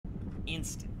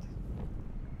instant.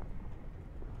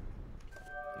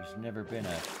 There's never been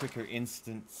a quicker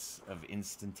instance of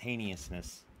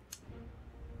instantaneousness.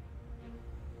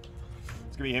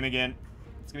 It's gonna be him again.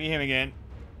 It's gonna be him again.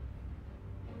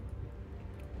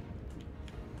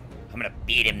 I'm gonna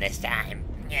beat him this time.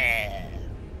 Yeah.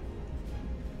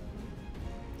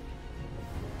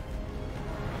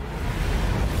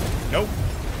 Nope.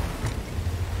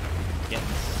 Getting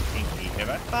stinky. Have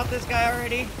I fought this guy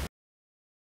already?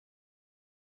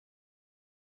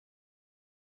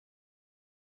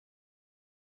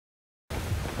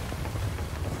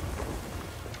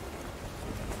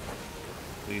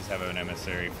 Please have an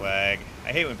emissary flag.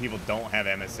 I hate when people don't have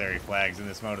emissary flags in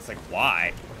this mode. It's like,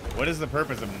 why? What is the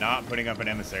purpose of not putting up an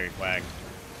emissary flag?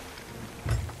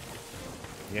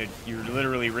 You're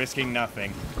literally risking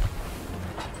nothing.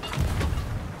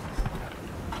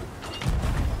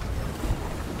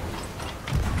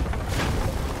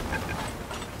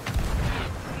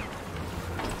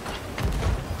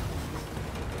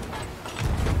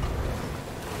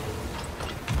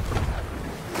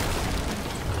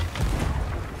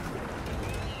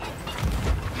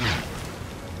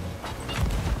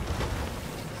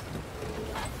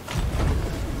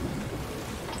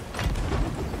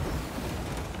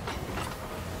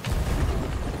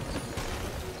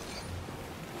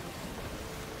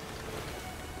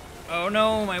 Oh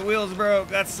no, my wheels broke.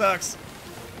 That sucks.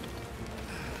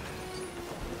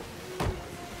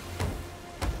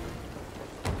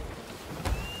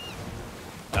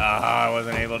 Ah, I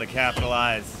wasn't able to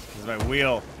capitalize because my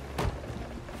wheel.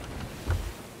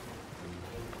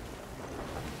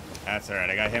 That's alright,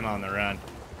 I got him on the run.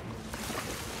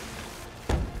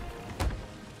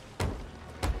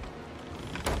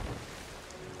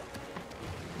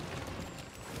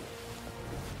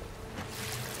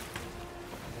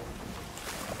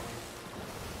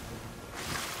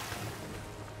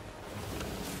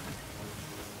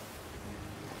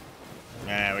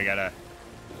 Yeah, we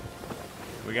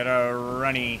got a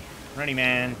runny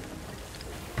man.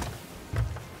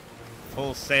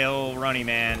 Full sail runny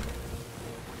man.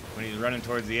 When he's running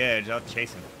towards the edge, I'll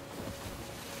chase him.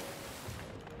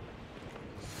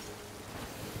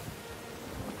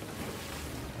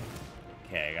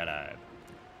 Okay, I got a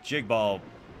jig ball,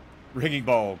 rigging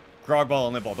ball, grog ball,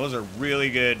 and lip ball. Those are really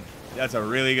good. That's a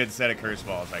really good set of curse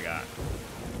balls I got.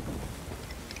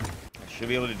 I should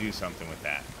be able to do something with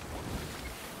that.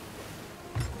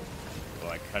 Will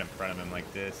I cut in front of him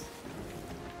like this?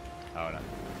 Oh no,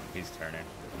 he's turning.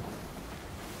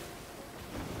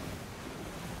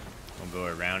 We'll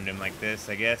go around him like this,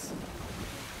 I guess.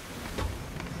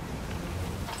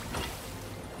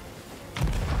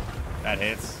 That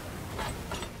hits.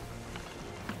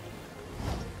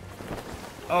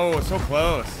 Oh, so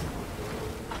close.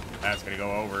 That's gonna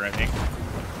go over, I think.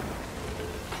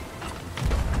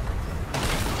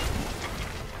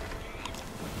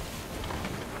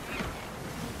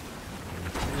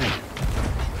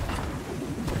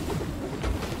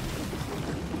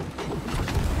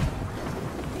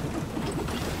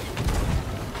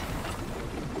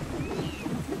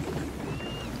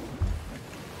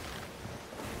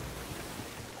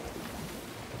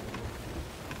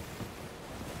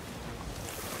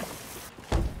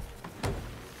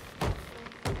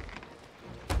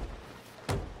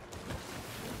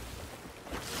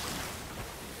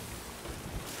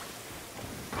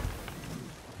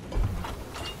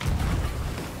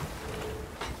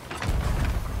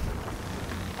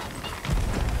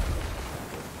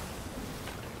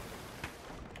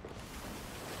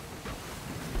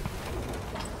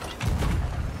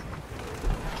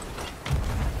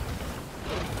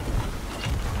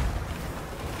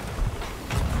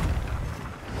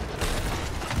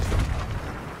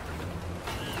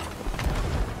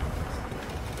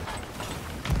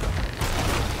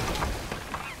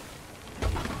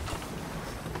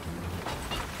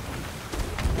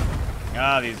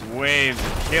 Ah, these waves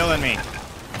are killing me.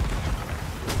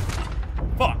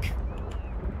 Fuck.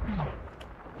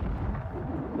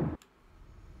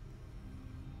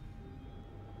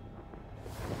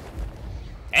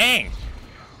 Dang. Am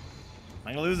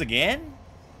I gonna lose again?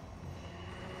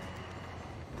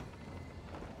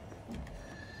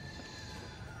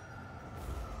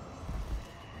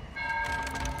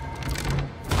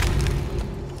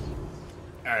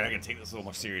 Alright, I gotta take this a little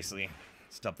more seriously.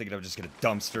 Stop thinking I'm just gonna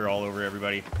dumpster all over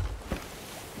everybody.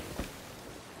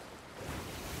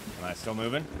 Am I still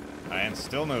moving? I am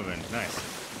still moving. Nice.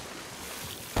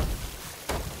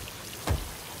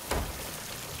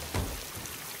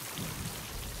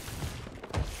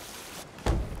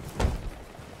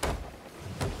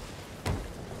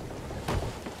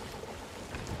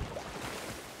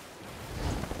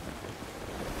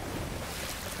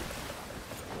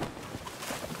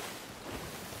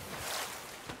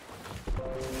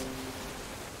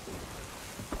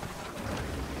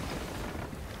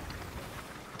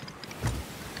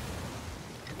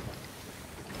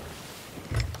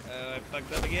 I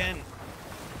fucked up again.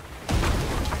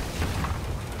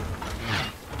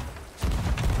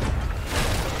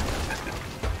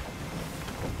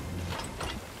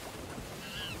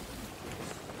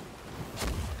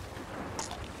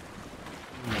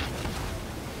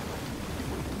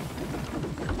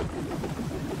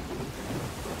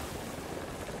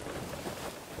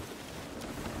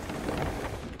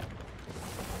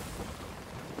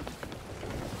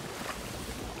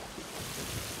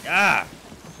 Ah!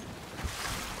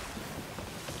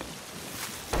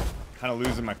 Kind of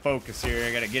losing my focus here.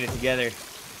 I gotta get it together.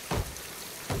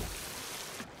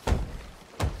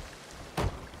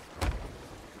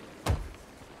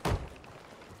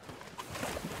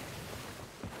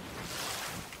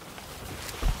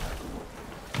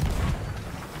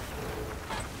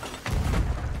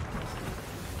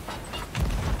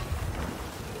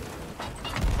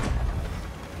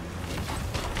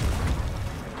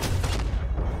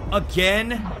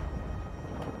 Again?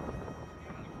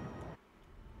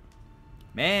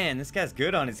 Man, this guy's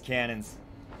good on his cannons.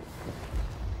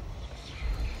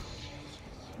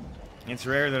 It's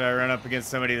rare that I run up against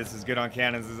somebody that's as good on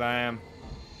cannons as I am.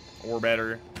 Or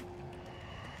better.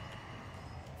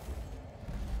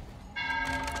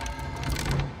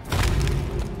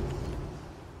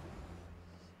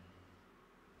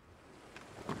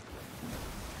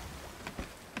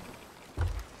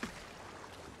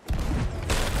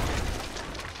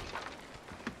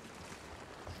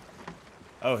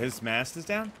 Oh, his mast is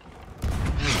down?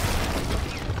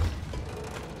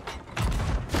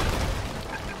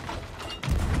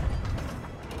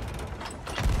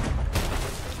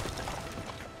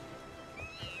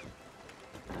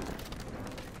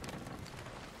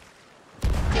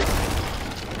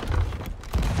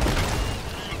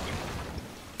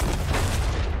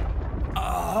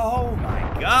 Oh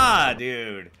my god,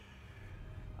 dude.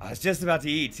 I was just about to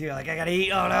eat too. Like, I gotta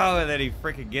eat. Oh no. And then he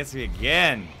freaking gets me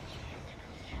again.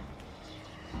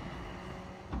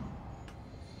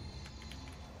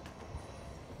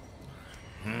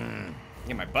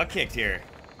 Get my butt kicked here.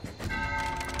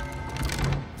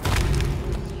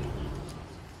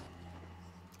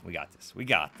 We got this. We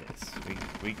got this.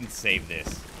 We can save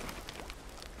this.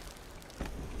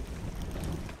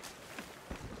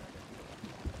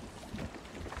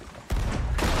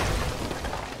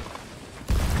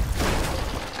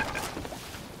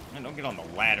 Man, don't get on the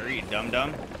ladder, you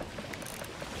dum-dum.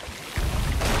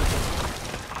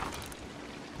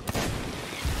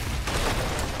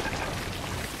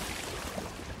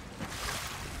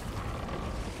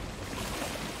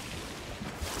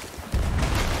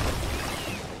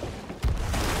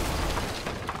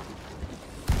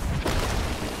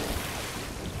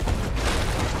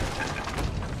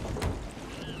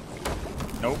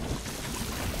 Nope.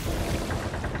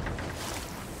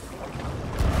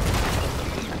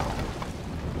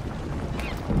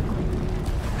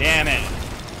 Damn it.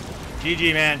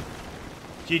 GG, man.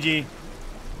 GG.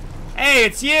 Hey,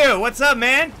 it's you! What's up,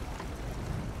 man?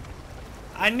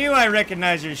 I knew I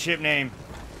recognized your ship name.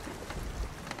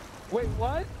 Wait,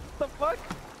 what? The fuck?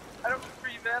 I don't remember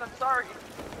you, man. I'm sorry.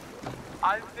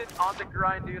 I've been on the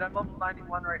grind, dude. I'm level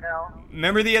 91 right now.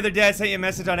 Remember the other day I sent you a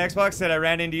message on Xbox that I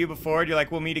ran into you before? You're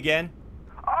like, we'll meet again?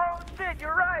 Oh, shit,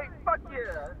 you're right. Fuck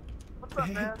yeah. What's up,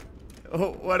 man?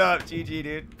 Oh, what up, GG,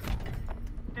 dude?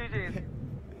 GG.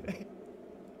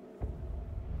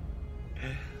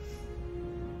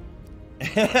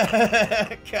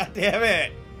 God damn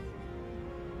it.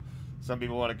 Some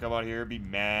people want to come out here and be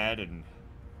mad and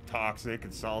toxic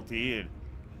and salty, and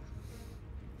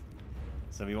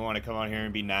some people want to come out here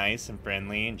and be nice and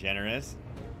friendly and generous.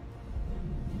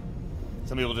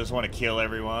 Some people just want to kill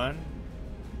everyone.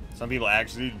 Some people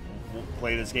actually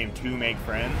play this game to make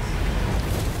friends.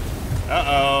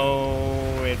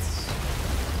 Uh-oh, it's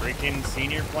freaking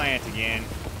Senior Plant again.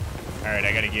 Alright,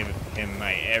 I gotta give him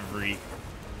my everything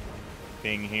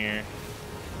here.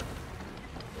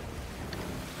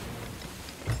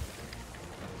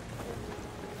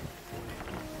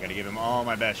 Gotta give him all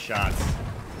my best shots.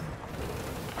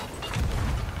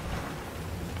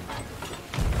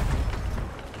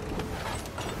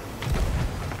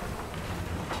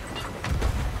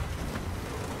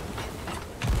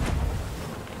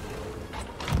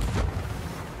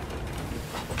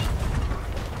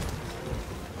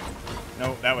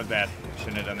 Nope, that was bad.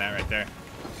 Shouldn't have done that right there.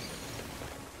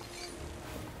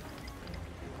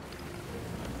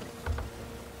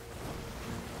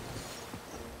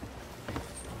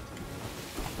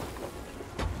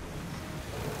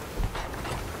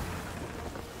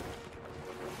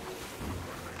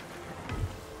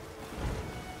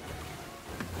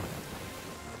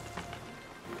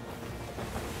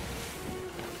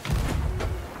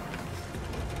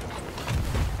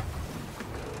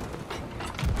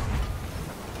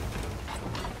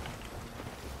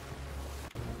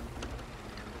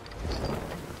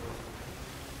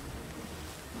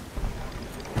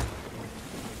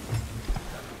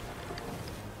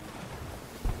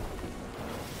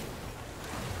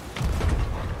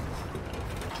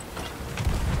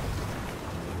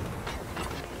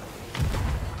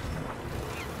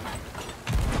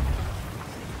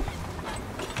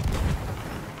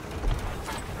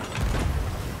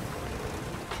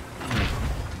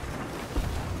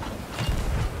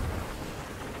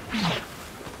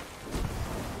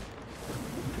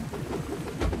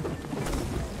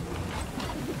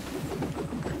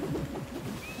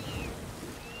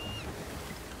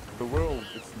 The world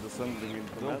is descending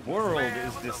into The madness. world Man,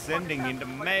 is what the fuck descending happened?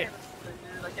 into What mad.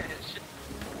 can't I can't hit shit.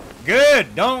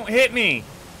 Good. Don't hit me.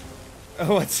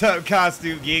 What's up,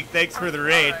 Costume Geek? Thanks for the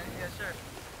raid. Alright, yeah, sure.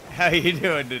 How you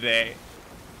doing today?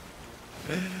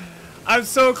 I'm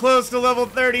so close to level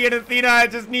 30 in Athena. I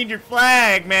just need your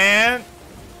flag, man.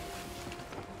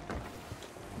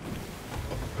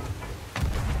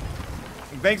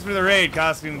 Thanks for the raid,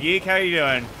 Costume Geek. How you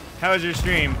doing? How was your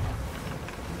stream?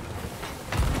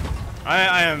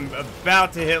 I am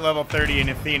about to hit level 30 in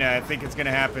Athena. I think it's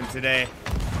gonna happen today.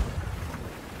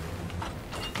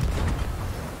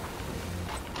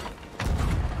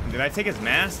 Did I take his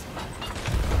mast?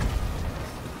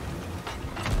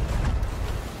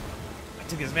 I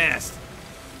took his mast.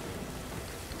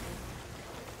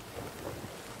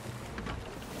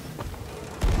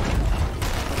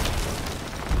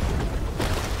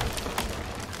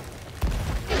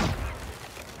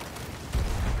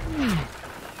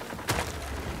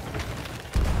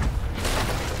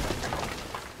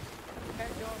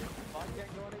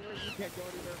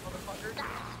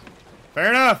 Fair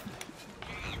enough.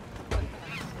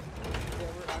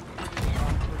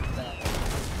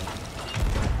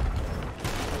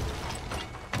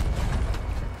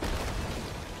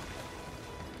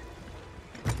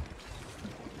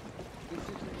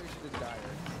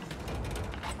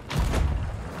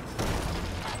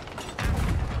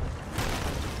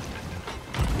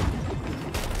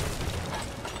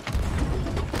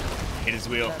 Hit his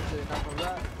wheel.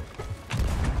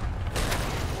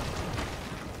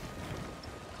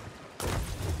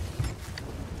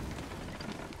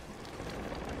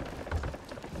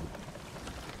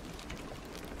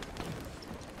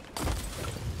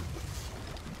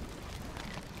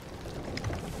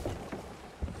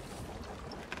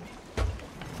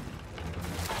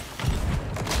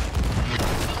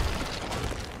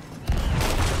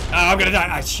 I'm gonna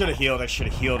die. I should have healed. I should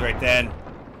have healed right then.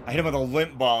 I hit him with a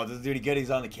limp ball. It doesn't do any good. He's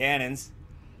on the cannons.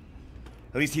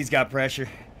 At least he's got pressure.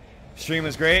 Stream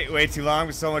was great. Way too long,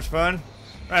 but so much fun.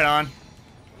 Right on.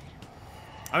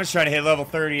 I'm just trying to hit level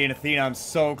 30 in Athena. I'm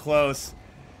so close.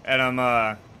 And I'm,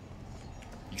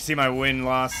 you can see my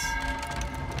win-loss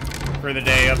for the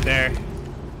day up there.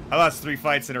 I lost 3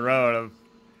 fights in a row.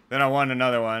 Then I won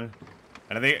another one.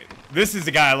 And I think this is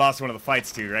the guy I lost one of the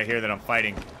fights to right here that I'm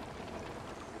fighting.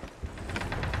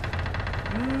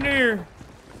 Near.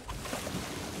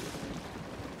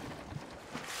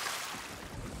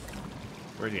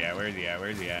 Where's he at? Where's he at?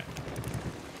 Where's he at?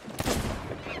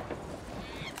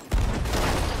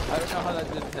 I don't know how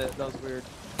that didn't hit. That was weird.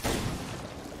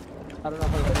 I don't know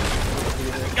how that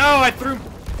didn't hit either. Oh, I threw.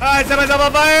 I set myself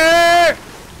on fire!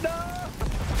 No!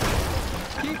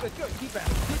 Keep it good. Keep it.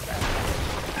 Keep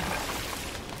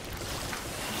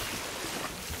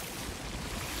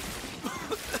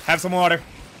it. Have some water.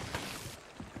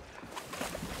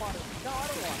 Water. No, I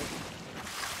don't want it.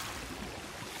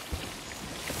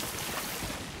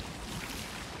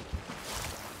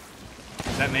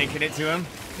 Is that making it to him?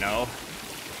 No.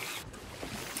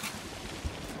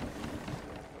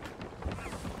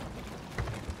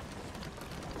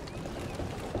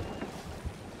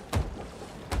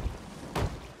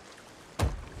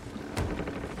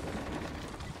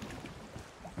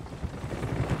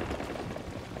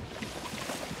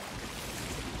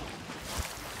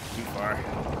 Too far.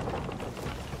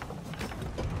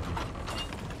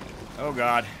 Oh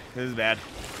god, this is bad.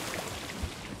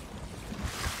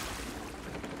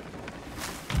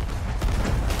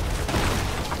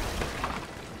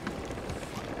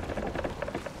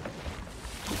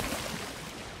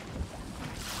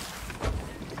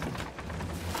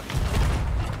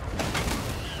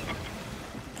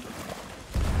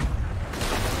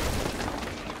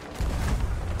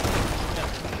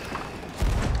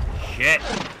 Shit.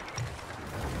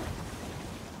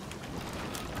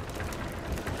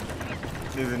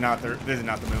 This is not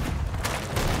the move.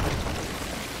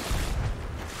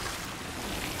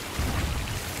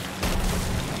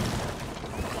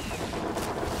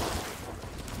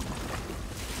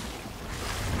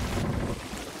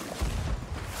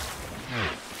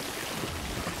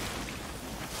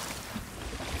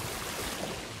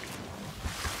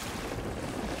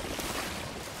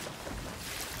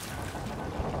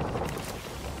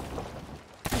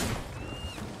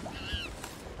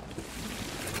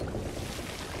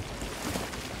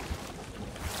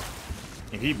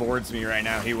 If he boards me right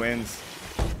now, he wins.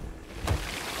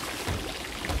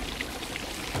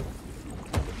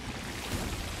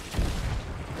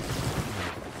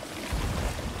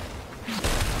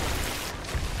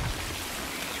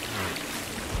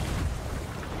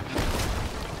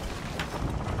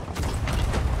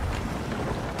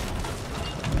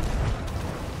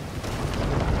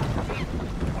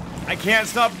 I can't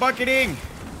stop bucketing.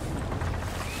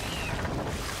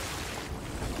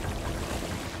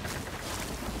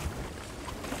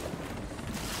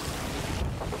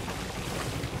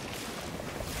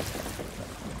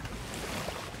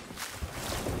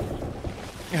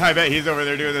 I bet he's over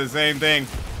there doing the same thing.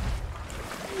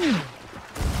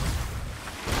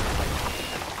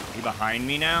 He behind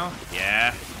me now?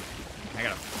 Yeah. I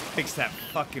gotta fix that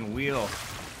fucking wheel.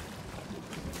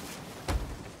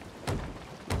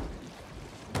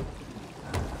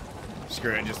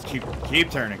 Screw it, just keep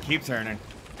turning, keep turning.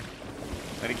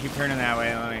 Let it keep turning that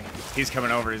way. Let me. He's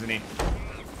coming over, isn't he?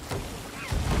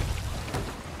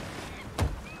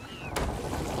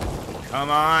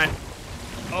 Come on.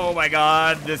 Oh my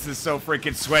god, this is so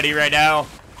freaking sweaty right now.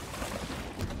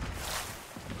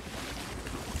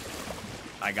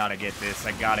 I gotta get this,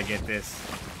 I gotta get this.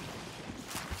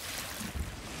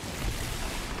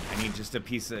 I need just a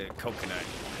piece of coconut.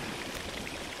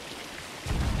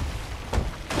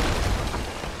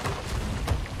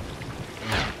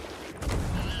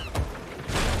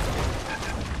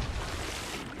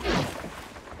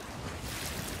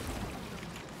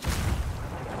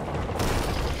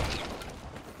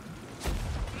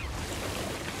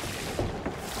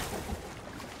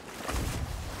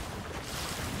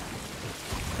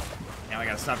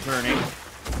 Stop turning.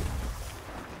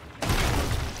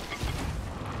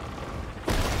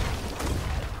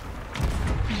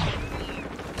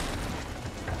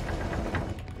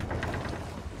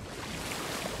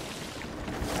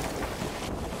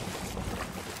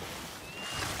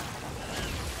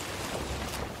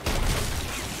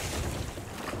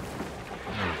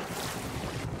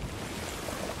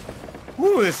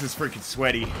 Woo, this is freaking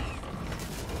sweaty.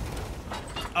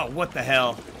 Oh, what the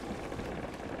hell?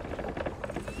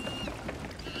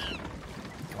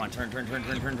 Come on, turn.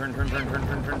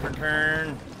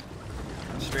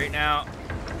 Straighten out.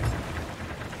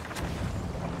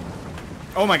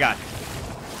 Oh my god.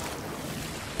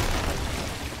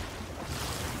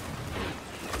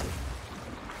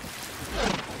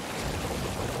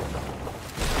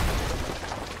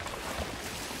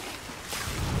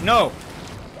 No.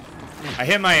 I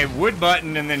hit my wood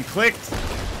button and then clicked,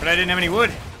 but I didn't have any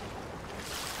wood.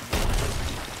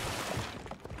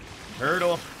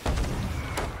 Turtle.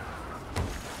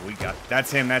 We got,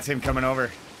 that's him coming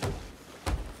over.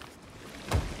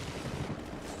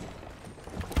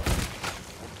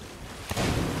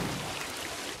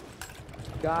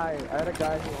 I had a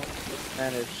guy who almost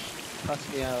managed to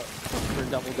cuss me out for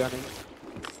double gunning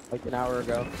like an hour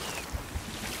ago.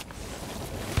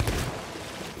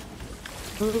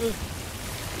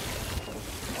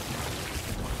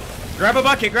 Grab a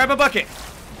bucket, grab a bucket.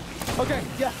 Okay,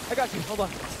 yeah, I got you. Hold on.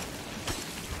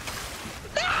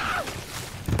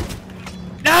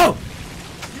 No!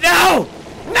 No!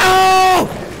 No!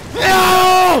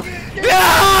 No!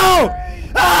 No!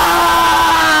 Ah!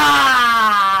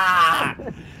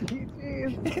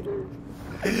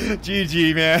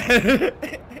 GG, man.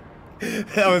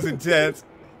 That was intense.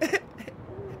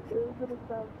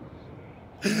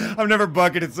 I've never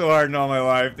bucketed so hard in all my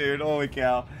life, dude. Holy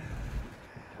cow.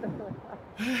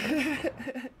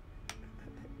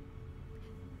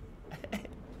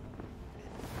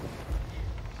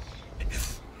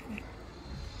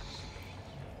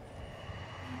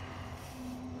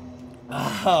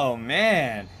 Oh,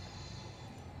 man.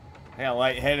 I got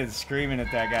lightheaded screaming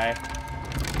at that guy.